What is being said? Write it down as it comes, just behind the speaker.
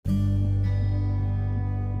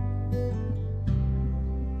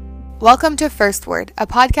Welcome to First Word, a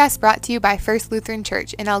podcast brought to you by First Lutheran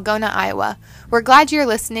Church in Algona, Iowa. We're glad you're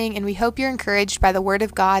listening, and we hope you're encouraged by the Word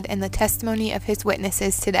of God and the testimony of His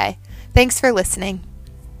witnesses today. Thanks for listening.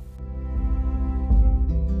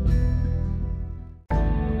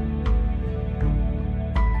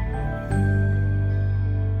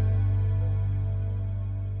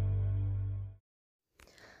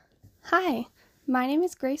 Hi, my name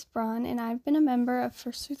is Grace Braun, and I've been a member of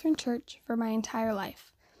First Lutheran Church for my entire life.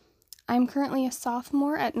 I'm currently a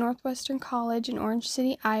sophomore at Northwestern College in Orange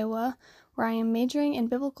City, Iowa, where I am majoring in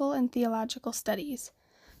Biblical and Theological Studies.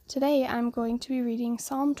 Today I'm going to be reading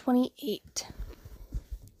Psalm 28.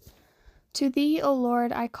 To Thee, O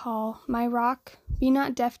Lord, I call, my rock, be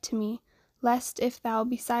not deaf to me, lest if Thou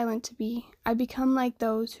be silent to me, I become like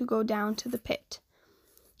those who go down to the pit.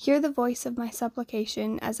 Hear the voice of my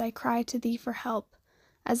supplication as I cry to Thee for help,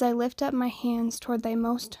 as I lift up my hands toward Thy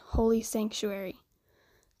most holy sanctuary.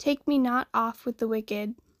 Take me not off with the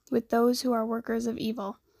wicked, with those who are workers of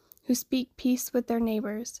evil, who speak peace with their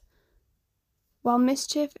neighbors. While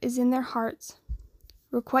mischief is in their hearts,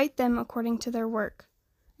 requite them according to their work,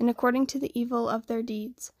 and according to the evil of their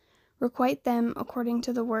deeds. Requite them according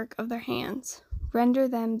to the work of their hands. Render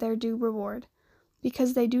them their due reward,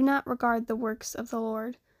 because they do not regard the works of the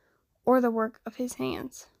Lord, or the work of His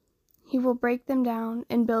hands. He will break them down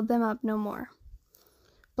and build them up no more.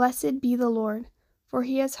 Blessed be the Lord, for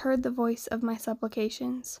He has heard the voice of my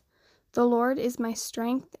supplications. The Lord is my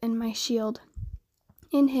strength and my shield.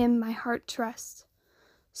 In Him my heart trusts.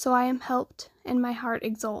 So I am helped, and my heart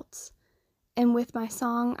exults. And with my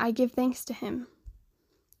song I give thanks to Him.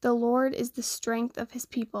 The Lord is the strength of His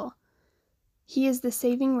people. He is the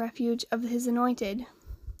saving refuge of His anointed.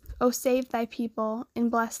 O save Thy people, and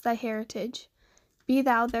bless Thy heritage. Be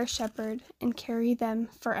Thou their shepherd, and carry them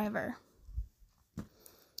forever.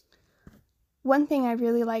 One thing I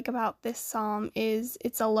really like about this psalm is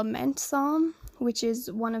it's a lament psalm, which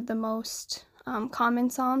is one of the most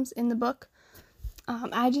common psalms in the book.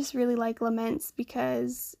 I just really like laments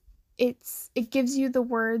because it gives you the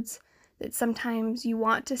words that sometimes you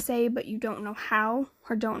want to say, but you don't know how,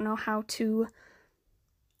 or don't know how to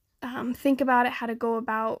think about it, how to go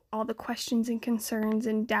about all the questions and concerns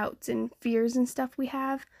and doubts and fears and stuff we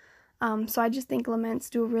have. So I just think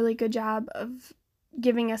laments do a really good job of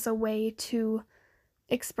giving us a way to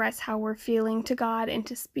express how we're feeling to God and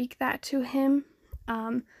to speak that to Him.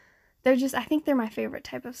 I think they're my favorite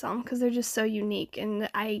type of psalm because they're just so unique and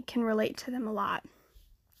I can relate to them a lot.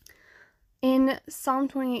 In Psalm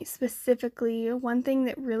 28 specifically, one thing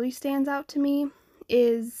that really stands out to me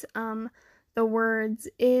is the words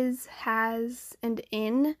is, has, and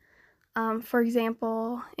in. For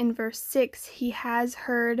example, in verse 6, He has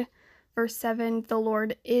heard. Verse 7, the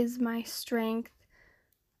Lord is my strength.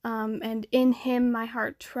 And in Him my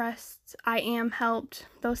heart trusts. I am helped.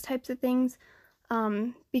 Those types of things.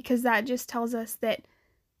 Because that just tells us that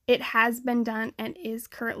it has been done and is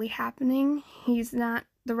currently happening.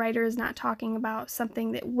 The writer is not talking about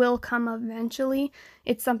something that will come eventually.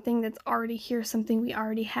 It's something that's already here, something we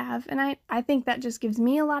already have. And I think that just gives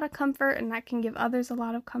me a lot of comfort, and that can give others a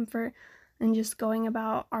lot of comfort in just going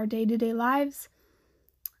about our day-to-day lives.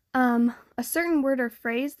 A certain word or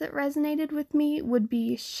phrase that resonated with me would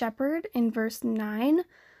be shepherd in verse 9.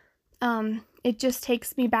 It just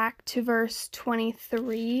takes me back to Psalm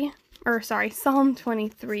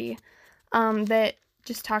 23, that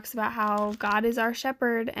just talks about how God is our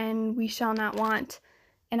shepherd and we shall not want.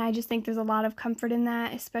 And I just think there's a lot of comfort in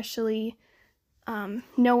that, especially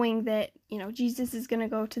knowing that, Jesus is going to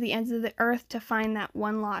go to the ends of the earth to find that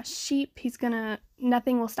one lost sheep.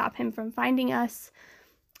 Nothing will stop Him from finding us.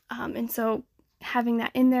 And so having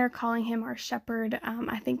that in there, calling Him our shepherd,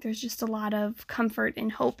 I think there's just a lot of comfort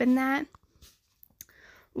and hope in that.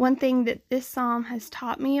 One thing that this psalm has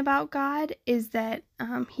taught me about God is that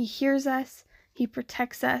He hears us, He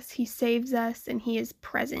protects us, He saves us, and He is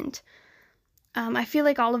present. I feel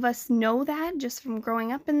like all of us know that just from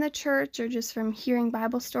growing up in the church or just from hearing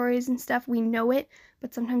Bible stories and stuff. We know it,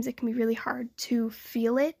 but sometimes it can be really hard to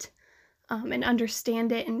feel it and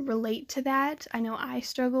understand it and relate to that. I know I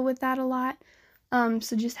struggle with that a lot.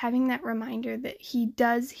 So just having that reminder that He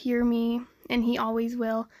does hear me and He always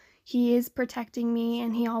will. He is protecting me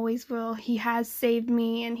and He always will. He has saved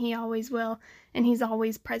me and He always will. And He's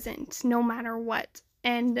always present no matter what.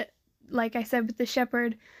 And like I said with the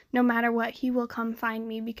shepherd, no matter what, He will come find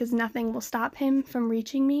me because nothing will stop Him from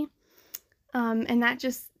reaching me. And that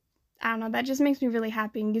just makes me really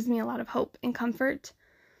happy and gives me a lot of hope and comfort.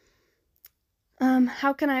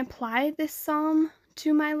 How can I apply this psalm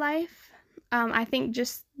to my life? I think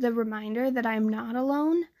just the reminder that I'm not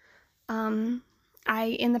alone. I,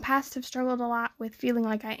 in the past, have struggled a lot with feeling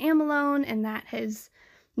like I am alone, and that has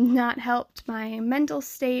not helped my mental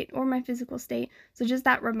state or my physical state. So just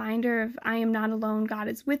that reminder of I am not alone. God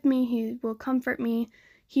is with me. He will comfort me.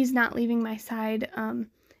 He's not leaving my side.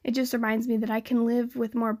 It just reminds me that I can live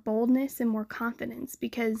with more boldness and more confidence,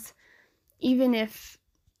 because even if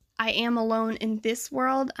I am alone in this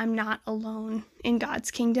world, I'm not alone in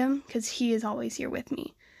God's kingdom, because He is always here with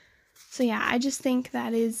me. So yeah, I just think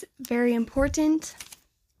that is very important.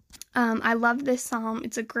 I love this psalm.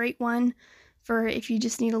 It's a great one for if you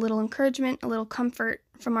just need a little encouragement, a little comfort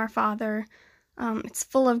from our Father. It's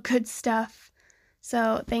full of good stuff.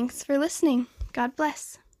 So thanks for listening. God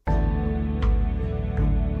bless.